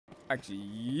Actually,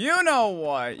 you know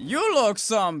what? You look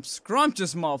some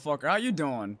scrumptious motherfucker. How you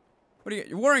doing? What are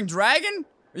you wearing dragon?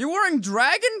 Are you wearing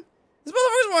dragon? This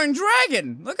motherfucker's wearing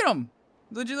dragon. Look at him.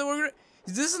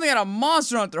 Is this something out of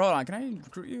Monster Hunter? Hold on, can I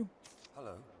recruit you?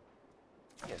 Hello.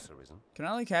 Yes, Arisen. Can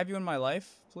I like have you in my life,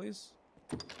 please?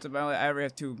 It's about, I already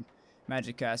have 2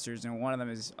 magic casters, and one of them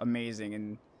is amazing,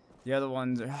 and the other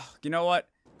ones are. You know what?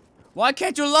 Why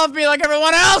can't you love me like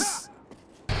everyone else?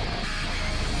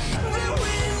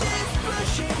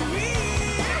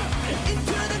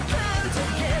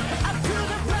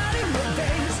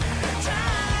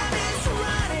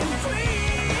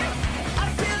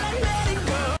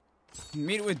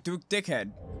 Meet with Duke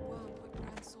Dickhead.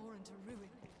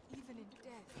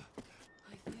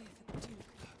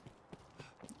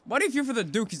 Why do you feel for the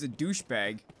Duke? He's a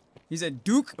douchebag. He's a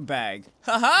Duke bag.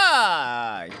 Ha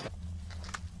ha!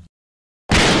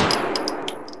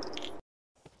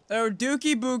 Oh,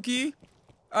 Dookie Bookie.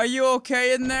 Are you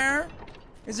okay in there?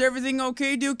 Is everything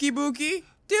okay, Dookie Bookie?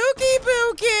 Dookie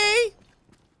Bookie!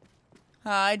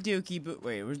 Hi, Dookie Bookie.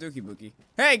 Wait, where's Dookie Bookie?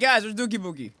 Hey, guys, where's Dookie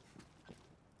Bookie?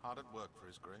 Hard at work for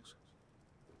His Grace.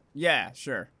 Yeah,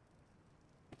 sure.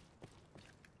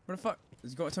 Where the fuck?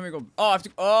 Tell me to go. Oh, I have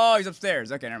to. Oh, he's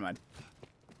upstairs. Okay, never mind.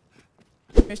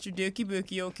 Mr. Dookie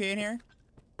Bookie, you okay in here?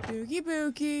 Dookie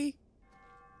Bookie.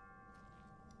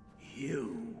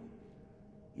 You.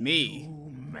 Me.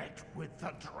 You met with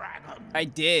the dragon. I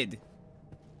did.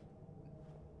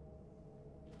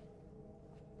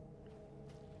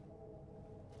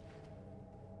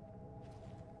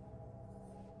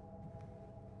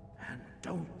 And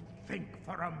don't think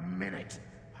for a minute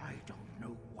I don't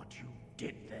know what you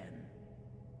did then.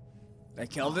 I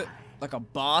killed it like a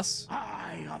boss.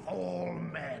 I of all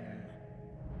men.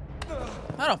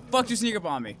 How the fuck did you sneak up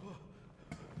on me?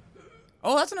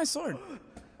 Oh, that's a nice sword.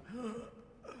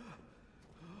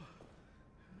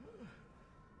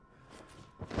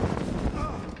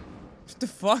 What the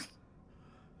fuck?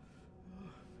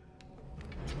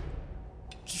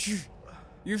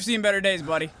 You've seen better days,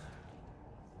 buddy.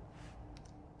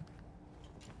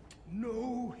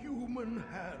 No human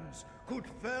hands could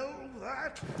fell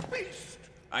that beast.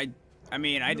 I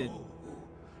mean, I did.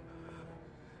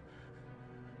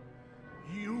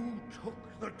 You took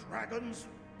the dragon's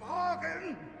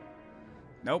bargain.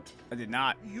 Nope, I did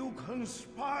not. You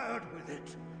conspired with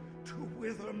it to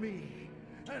wither me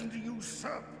and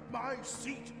usurp my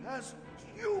seat as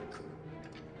Duke.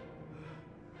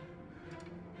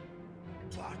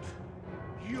 But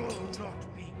you'll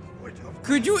not be quit of.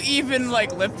 Could you even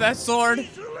like lift that sword?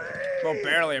 Easily. Well,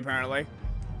 barely apparently.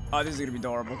 Oh, this is gonna be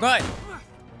adorable. Go ahead.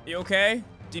 You okay?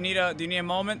 Do you need a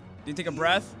moment? Do you take a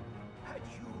breath?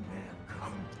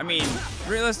 I mean,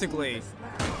 realistically,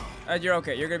 you're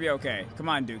okay. You're gonna be okay. Come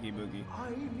on, Dookie Boogie.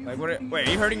 Like, what? Wait,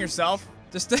 are you hurting yourself?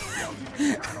 Just.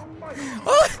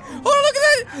 Oh, look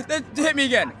at that! That hit me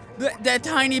again. That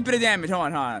tiny bit of damage.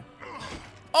 Hold on.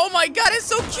 Oh my God, it's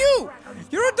so cute.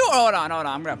 You're adorable. Hold on.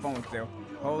 I'm gonna have fun with you.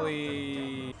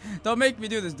 Holy! Don't make me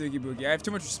do this, Dookie Boogie. I have too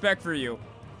much respect for you.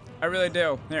 I really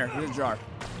do. Here, here's a jar.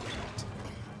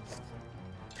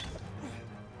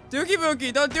 Dookie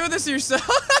Boogie, don't do this to yourself.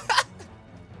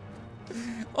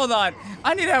 Hold on.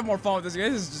 I need to have more fun with this guy.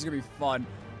 This is just gonna be fun.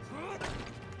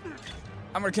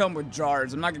 I'm gonna kill him with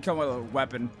jars. I'm not gonna kill him with a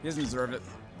weapon. He doesn't deserve it.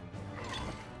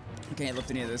 I can't lift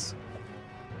any of this.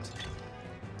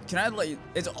 Can I let you?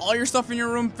 Is all your stuff in your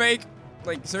room fake?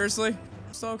 Like, seriously?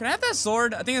 So, can I have that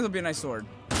sword? I think it'll be a nice sword.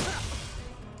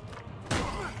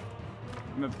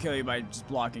 I'm gonna kill you by just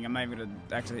blocking. I'm not even gonna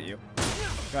actually hit you.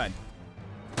 Go ahead.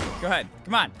 Go ahead.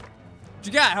 Come on. What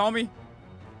you got, homie?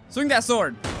 Swing that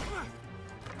sword.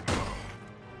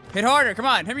 Hit harder. Come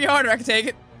on. Hit me harder. I can take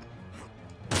it.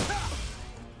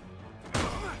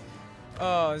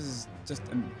 Oh, this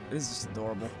is just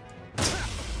adorable.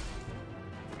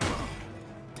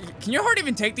 Can your heart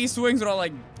even take these swings without,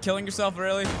 like, killing yourself,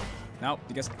 really? Nope.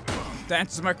 I guess that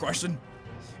answers my question.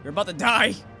 You're about to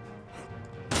die.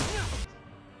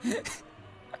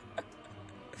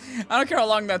 I don't care how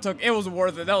long that took. It was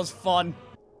worth it. That was fun.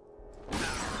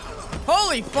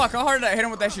 Holy fuck, how hard did I hit him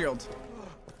with that shield?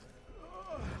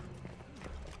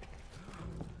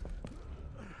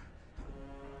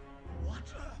 What?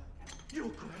 Your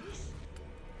Grace?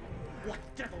 What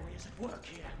devilry is at work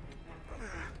here?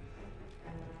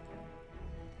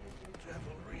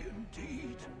 Devilry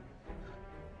indeed.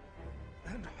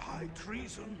 And high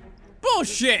treason.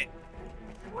 Bullshit!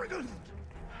 Brigand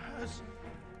has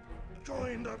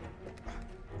joined a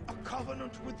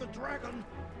covenant with the dragon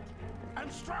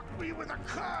and struck me with a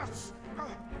curse.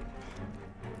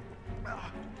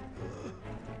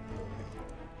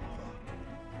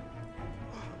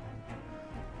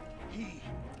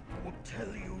 tell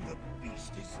you the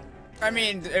beast is... I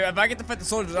mean, if I get to fight the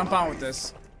soldiers, I'm fine with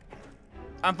this.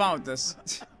 I'm fine with this.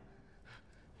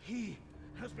 He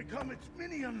has become its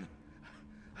minion,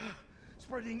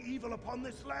 spreading evil upon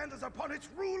this land as upon its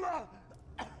ruler.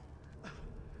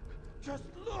 Just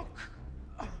look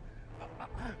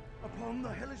upon the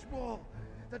hellish wall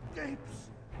that gapes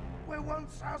where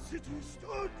once our city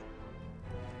stood,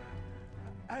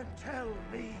 and tell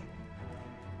me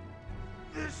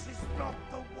this is not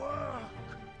the work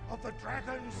of the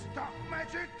dragon's dark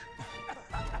magic.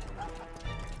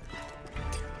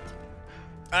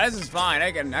 This is fine.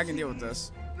 I can deal with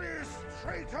this. This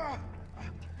traitor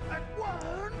at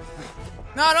once.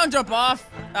 No, don't jump off.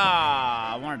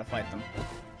 Ah, I wanted to fight them.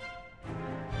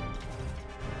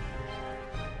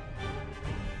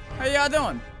 How y'all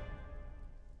doing?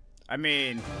 I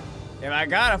mean, if I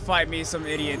gotta fight me some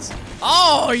idiots.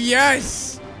 Oh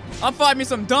yes! I'll fight me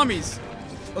some dummies.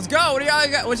 Let's go. What do y'all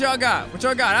got? What y'all got? What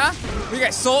y'all got, huh? We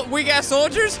got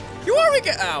soldiers? You are weak.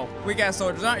 Ow. We got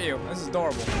soldiers, aren't you? This is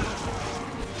adorable.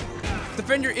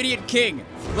 Defend your idiot king.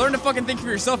 Learn to fucking think for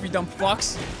yourself, you dumb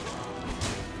fucks.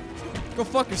 Go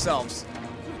fuck yourselves.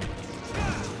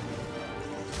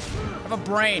 Have a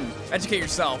brain. Educate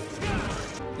yourself.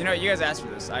 You know, you guys asked for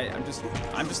this. I'm just.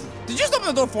 Did you just open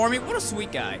the door for me? What a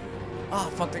sweet guy. Oh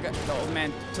fuck, the old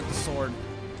man took the sword.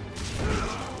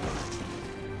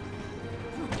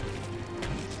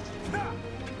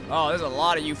 Oh, there's a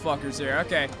lot of you fuckers here.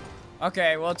 Okay.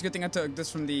 Okay, well, it's a good thing I took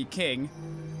this from the king.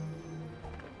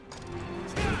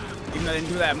 Even though I didn't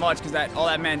do that much, because all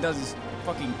that man does is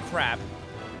fucking crap.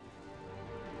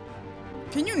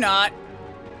 Can you not?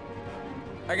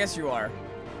 I guess you are.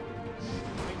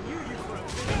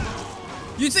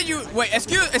 You said you wait.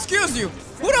 Excuse you.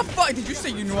 Who the fuck did you say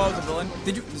you knew I was a villain?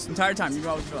 Did you this entire time you knew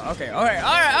I was a villain? Okay. All right.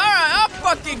 I'll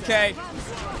fucking okay.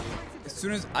 As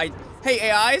soon as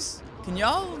hey AIs, can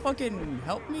y'all fucking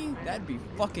help me? That'd be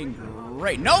fucking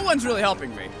great. No one's really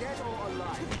helping me.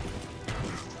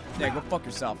 Yeah, go fuck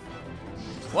yourself.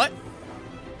 What?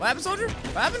 What happened, soldier?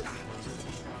 What happened?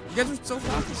 You guys were so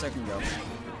fast a second ago.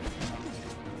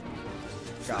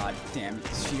 God damn it,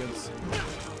 shields.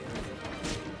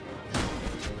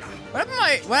 What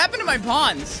happened to my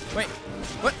pawns? Wait,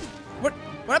 what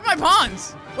happened to my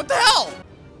pawns? What the hell?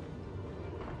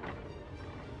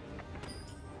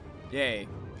 Yay.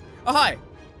 Oh, hi.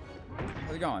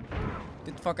 How's it going?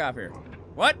 Get the fuck out of here.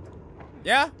 What?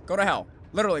 Yeah? Go to hell.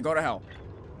 Literally, go to hell.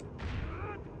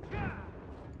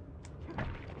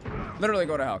 Literally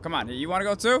go to hell. Come on. You want to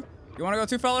go too? You want to go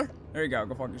too, feller? There you go.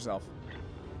 Go fuck yourself.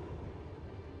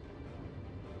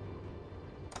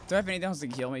 Do I have anything else to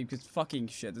heal me? Because fucking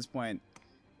shit, at this point,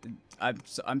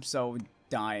 I'm so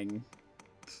dying.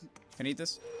 Can I eat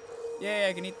this? Yeah,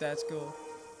 I can eat that. It's cool.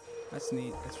 That's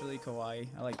neat. That's really kawaii.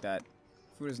 I like that.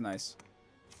 Food is nice.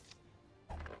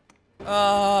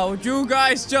 Would you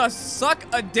guys just suck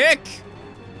a dick?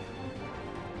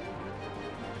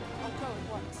 I'll go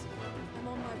at once. I'm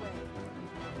on my way.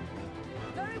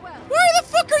 Very well. Why the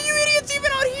fuck are you idiots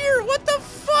even out here? What the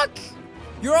fuck?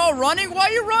 You're all running? Why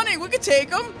are you running? We could take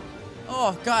them.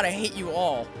 Oh god, I hate you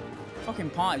all.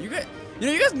 Fucking pawn. You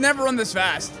guys never run this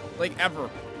fast. Like ever.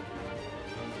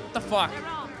 What the fuck?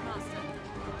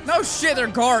 No shit, they're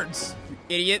guards. You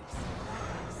idiot.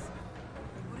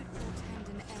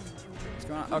 What's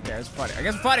going on? Okay, let's fight. I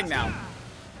guess we're fighting now.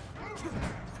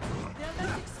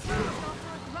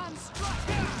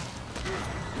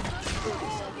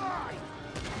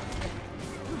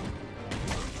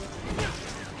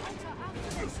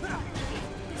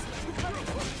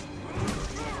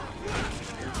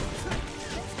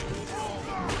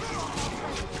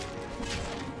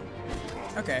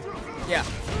 Okay. Yeah.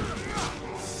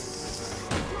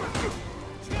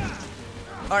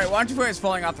 Alright, why aren't you guys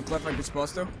falling off the cliff like you're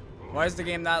supposed to? Why is the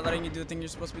game not letting you do the thing you're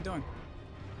supposed to be doing?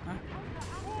 Huh?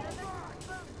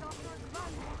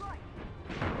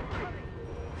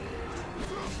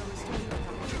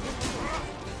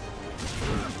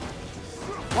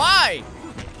 Why?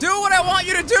 Do what I want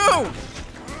you to do!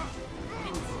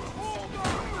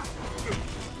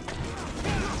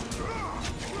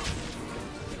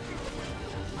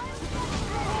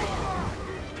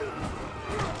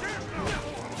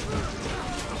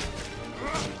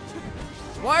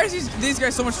 Why are these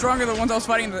guys so much stronger than the ones I was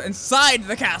fighting inside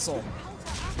the castle?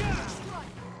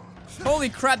 Holy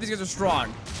crap, these guys are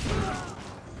strong.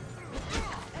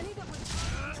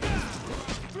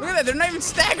 Look at that, they're not even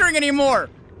staggering anymore.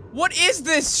 What is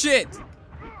this shit?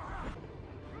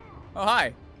 Oh,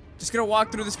 hi. Just gonna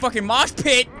walk through this fucking mosh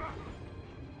pit.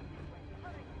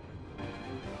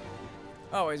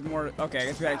 Oh, there's more. Okay, I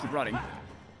guess we gotta keep running.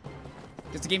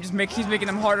 Because the game just keeps making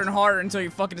them harder and harder until you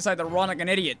fucking decide to run like an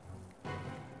idiot.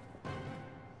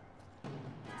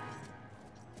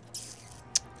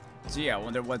 So yeah, I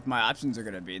wonder what my options are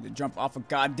gonna be. To jump off a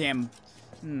goddamn...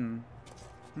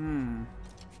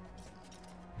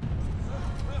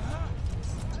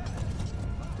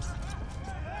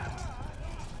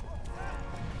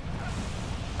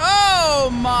 Oh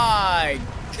my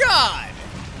god!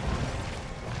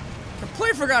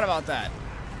 Completely forgot about that.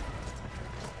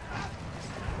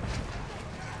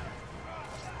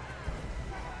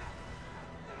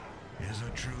 There's a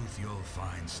truth you'll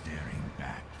find staring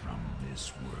back from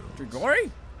this world.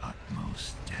 Grigori?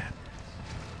 Utmost depth.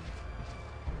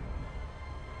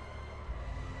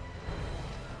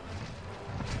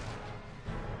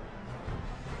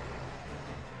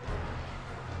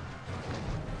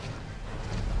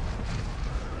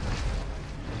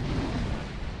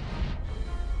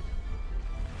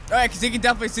 Alright, because he can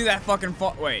definitely see that fucking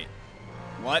wait.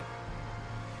 What?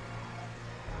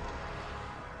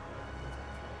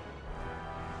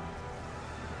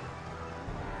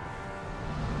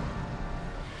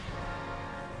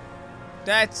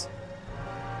 That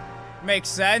makes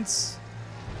sense.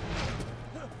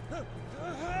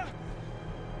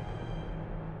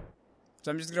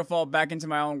 So I'm just gonna fall back into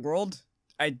my own world.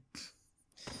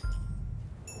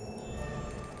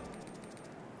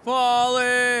 Falling,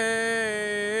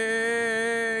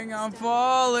 I'm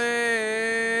falling.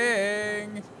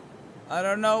 I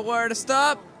don't know where to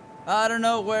stop. I don't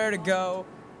know where to go,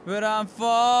 but I'm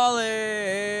falling.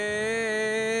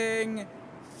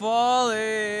 Falling.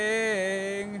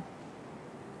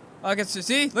 Okay, so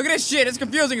see? Look at this shit. It's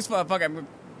confusing as fuck. Fuck,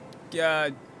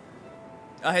 I'll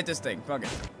hit this thing. Fuck it.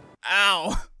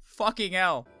 Ow. Fucking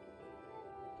hell.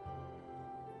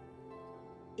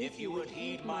 If you would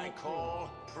heed my call,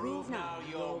 prove now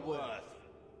your worth.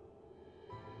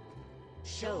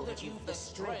 Show that you've the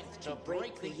strength to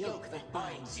break the yoke that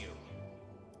binds you.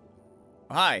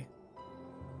 Hi.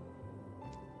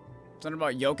 Something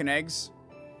about yolk and eggs?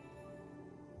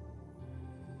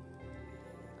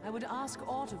 I would ask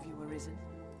aught of you, Arisen.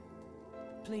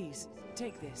 Please,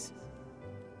 take this.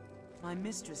 My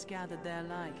mistress gathered their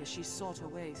like as she sought her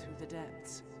way through the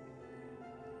depths.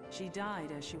 She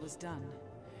died as she was done.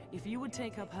 If you would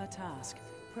take up her task,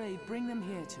 pray bring them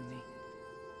here to me.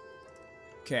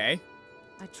 Okay.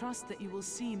 I trust that you will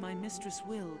see my mistress'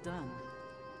 will done.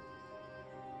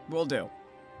 Will do.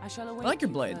 I shall await I like your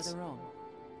you blades. further on.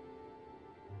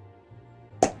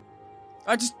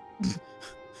 I just...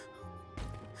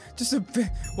 just a bit...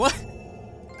 What?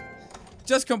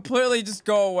 Just completely just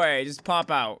go away. Just pop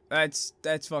out. That's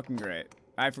fucking great.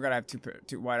 I forgot I have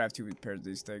why do I have two pairs of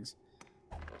these things?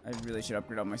 I really should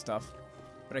upgrade all my stuff.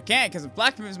 But I can't because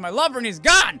Blackpip is my lover and he's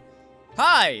gone!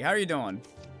 Hi, how are you doing?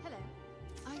 Hello.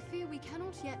 I fear we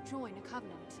cannot yet join a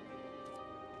covenant.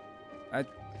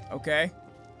 Okay.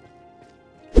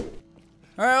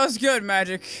 Alright, what's good,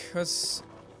 Magic? What's...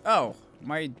 Oh,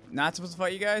 am I not supposed to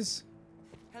fight you guys?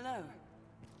 Hello.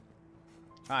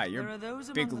 Hi, you're There are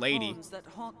those big among lady. the pawns that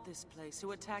haunt this place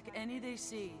who attack any they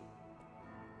see.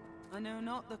 I know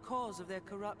not the cause of their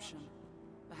corruption.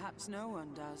 Perhaps no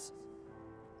one does.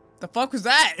 The fuck was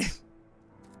that?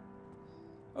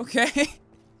 Okay.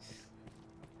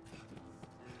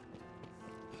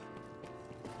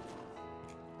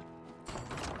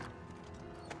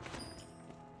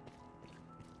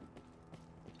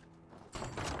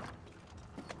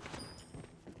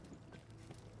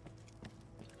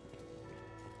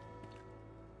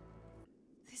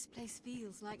 This place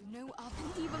feels like no other.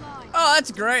 Evil Eye. Oh,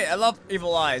 that's great. I love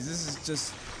Evil Eyes. This is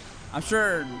just... I'm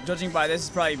sure, judging by this,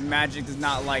 probably Magic does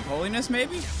not like holiness,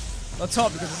 maybe? Let's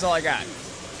hope, because that's all I got.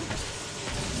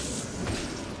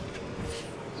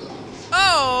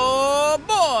 Oh,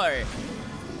 boy!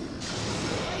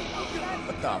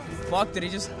 What the fuck? Did he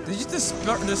just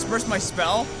disperse my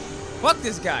spell? Fuck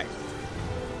this guy.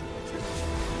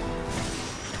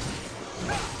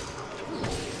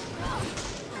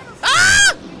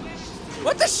 Ah!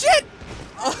 What the shit?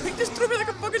 Oh, he just threw me like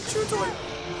a fucking chew toy.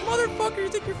 Motherfucker, you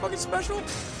think you're fucking special?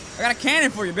 I got a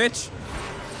cannon for you, bitch.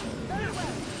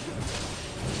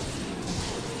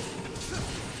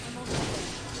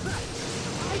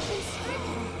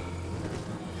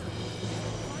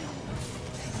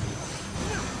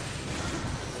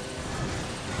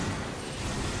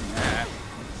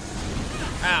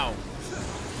 Ow.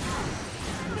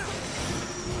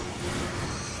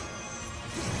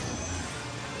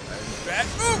 Bad.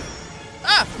 Move!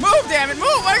 Ah! Move, damn it! Move!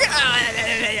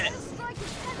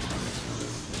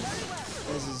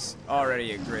 This is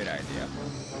already a great idea.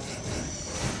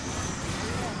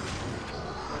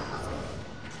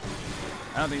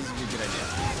 I don't think this is a good idea.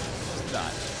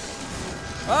 die.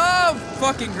 Oh,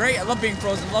 fucking great. I love being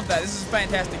frozen. Love that. This is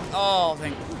fantastic. Oh,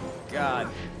 thank God.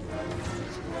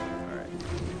 Alright.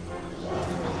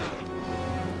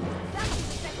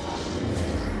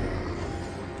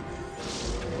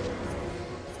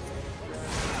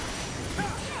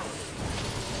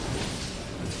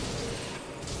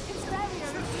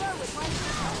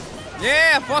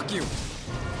 Yeah, fuck you.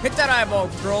 Hit that eyeball,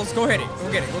 girls. Go hit it.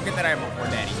 Go get it. Go get that eyeball for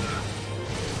daddy.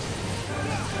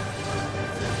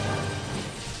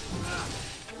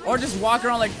 Or just walk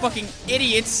around like fucking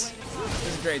idiots.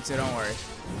 This is great too, don't worry.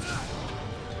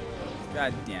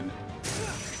 God damn it.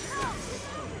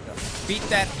 Beat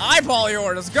that eyeball of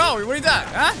yours. Let's go. What do you got?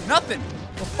 Huh? Nothing.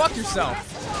 Go fuck yourself.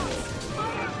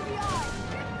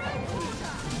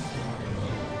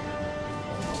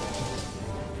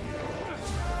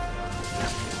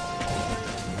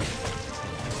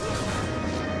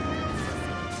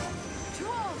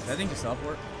 I think it's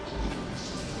upward.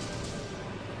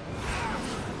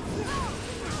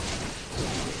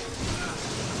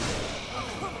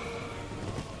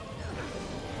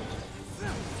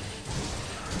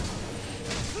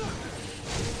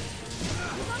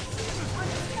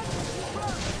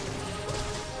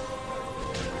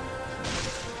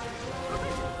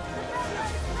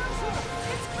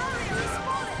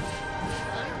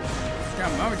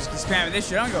 Come on, we're just spamming this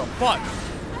shit. I don't give a fuck.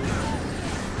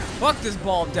 Fuck this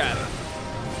ball of death.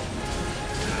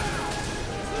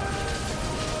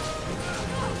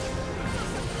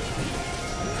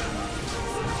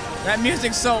 That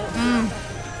music's so,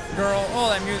 girl. Oh,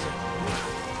 that music.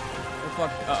 Oh,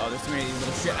 fuck. Uh-oh, there's too many of these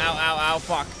little shit. Ow, ow, ow,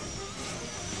 fuck.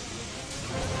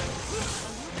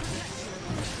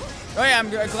 Oh, yeah, I'm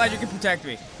glad you can protect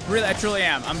me. Really, I truly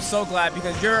am. I'm so glad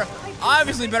because you're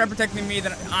obviously better protecting me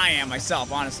than I am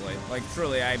myself, honestly. Like,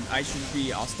 truly, I should be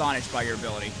astonished by your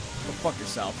ability. Go fuck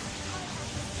yourself.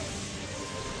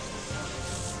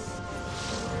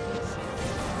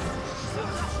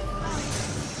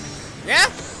 Yeah?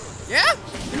 Yeah?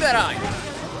 Give me that eye.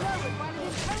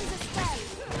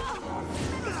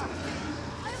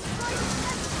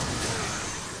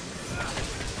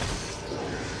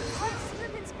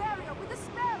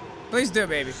 Please do,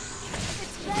 baby.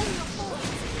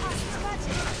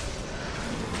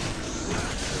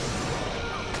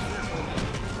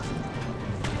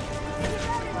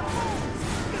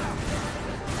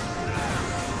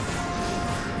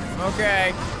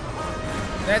 Okay.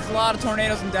 That's a lot of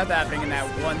tornadoes and death happening in that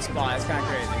one spot. It's kind of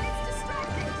crazy.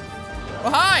 Oh,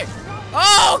 hi!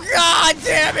 Oh, God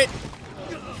damn it!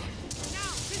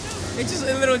 It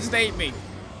literally just ate me.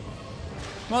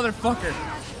 Motherfucker.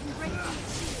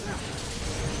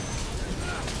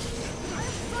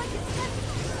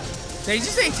 Did he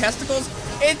just say testicles?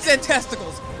 It said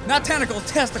testicles. Not tentacles,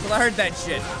 testicles. I heard that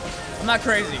shit. I'm not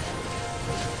crazy.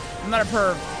 I'm not a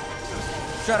perv.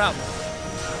 Shut up.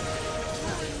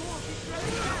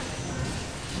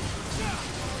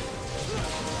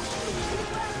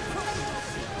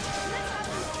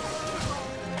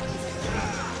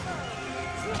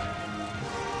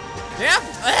 Yeah?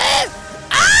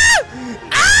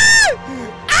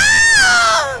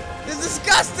 This is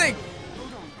disgusting!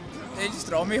 They just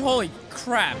throw me. Holy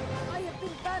crap. I have been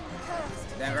badly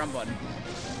cursed. Damn run button.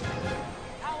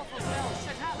 Powerful spell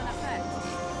should have an effect.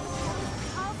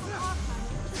 Powerful arcane.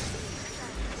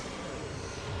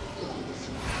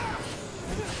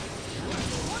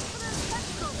 Watch for those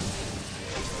tentacles.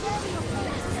 It's very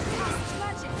offensive and casts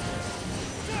magic.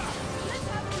 Let's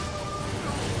have it.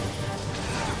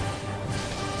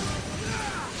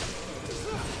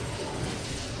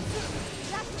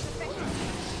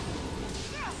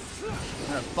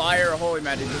 I'm gonna fire a holy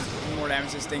magic. Does more damage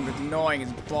to this thing, but it's annoying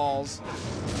as balls.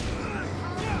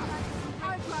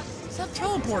 Stop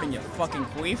teleporting, you fucking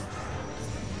queef.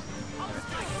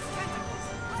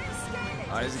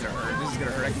 Oh, this is gonna hurt. This is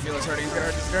gonna hurt. I can feel this hurting. It's gonna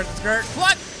hurt. This is gonna hurt. This is gonna hurt.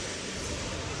 What?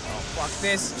 Oh, fuck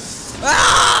this.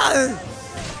 Ah!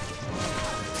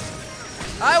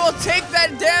 I will take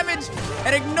that damage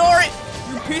and ignore it,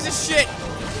 you piece of shit.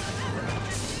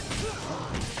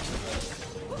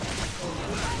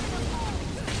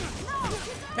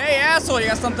 Hey, asshole, you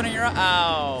got something in your eye?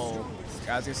 Ow.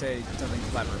 I was gonna say something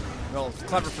clever. Well, it's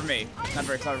clever for me, not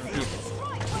very clever for people.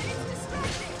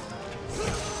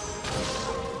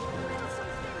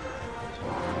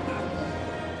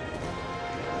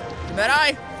 Give me that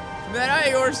eye. Give me that eye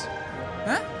of yours.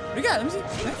 Huh? What do you got? Let me see.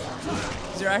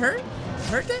 Huh? Is your eye hurt?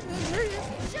 Hurt that? It's hurt you.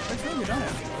 What's wrong? You don't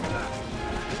have.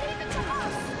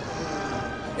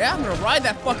 Yeah, I'm gonna ride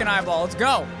that fucking eyeball. Let's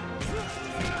go.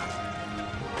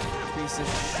 Piece of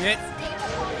shit.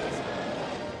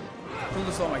 Pull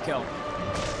this slow my kill.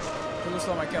 Pull this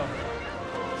slow my kill.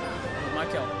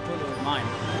 my kill. Pulu was mine.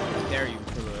 How dare you,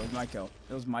 Pulu? It was my kill.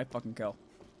 It was my fucking kill.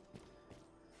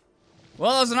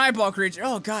 Well, that was an eyeball creature.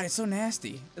 Oh god, it's so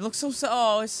nasty. It looks so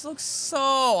oh, it looks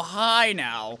so high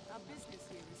now.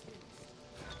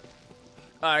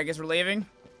 I guess we're leaving.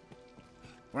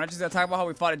 We're not just gonna talk about how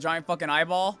we fought a giant fucking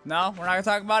eyeball. No, we're not gonna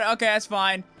talk about it. Okay, that's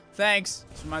fine. Thanks.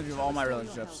 This reminds me of all my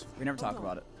relationships. We never talk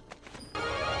about it.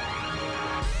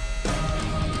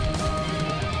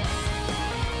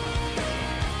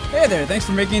 Hey there, thanks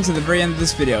for making it to the very end of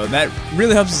this video. That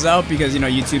really helps us out because, you know,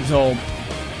 YouTube's whole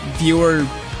viewer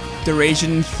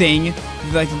duration thing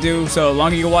we like to do. So the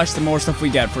longer you watch, the more stuff we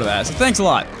get for that. So thanks a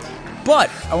lot.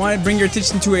 But I want to bring your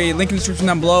attention to a link in the description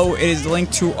down below. It is the link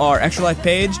to our Extra Life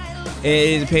page. It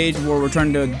is a page where we're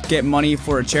trying to get money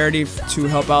for a charity to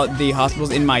help out the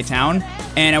hospitals in my town.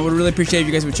 And I would really appreciate if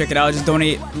you guys would check it out. Just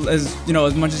donate as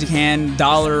much as you can,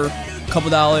 $1, couple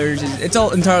dollars. It's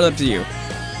all entirely up to you.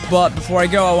 But before I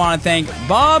go, I want to thank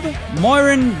Bob,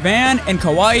 Moirin, Van, and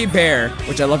Kawaii Bear,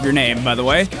 which I love your name, by the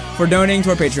way, for donating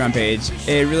to our Patreon page.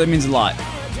 It really means a lot.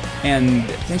 And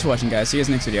thanks for watching, guys. See you guys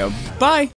next video. Bye!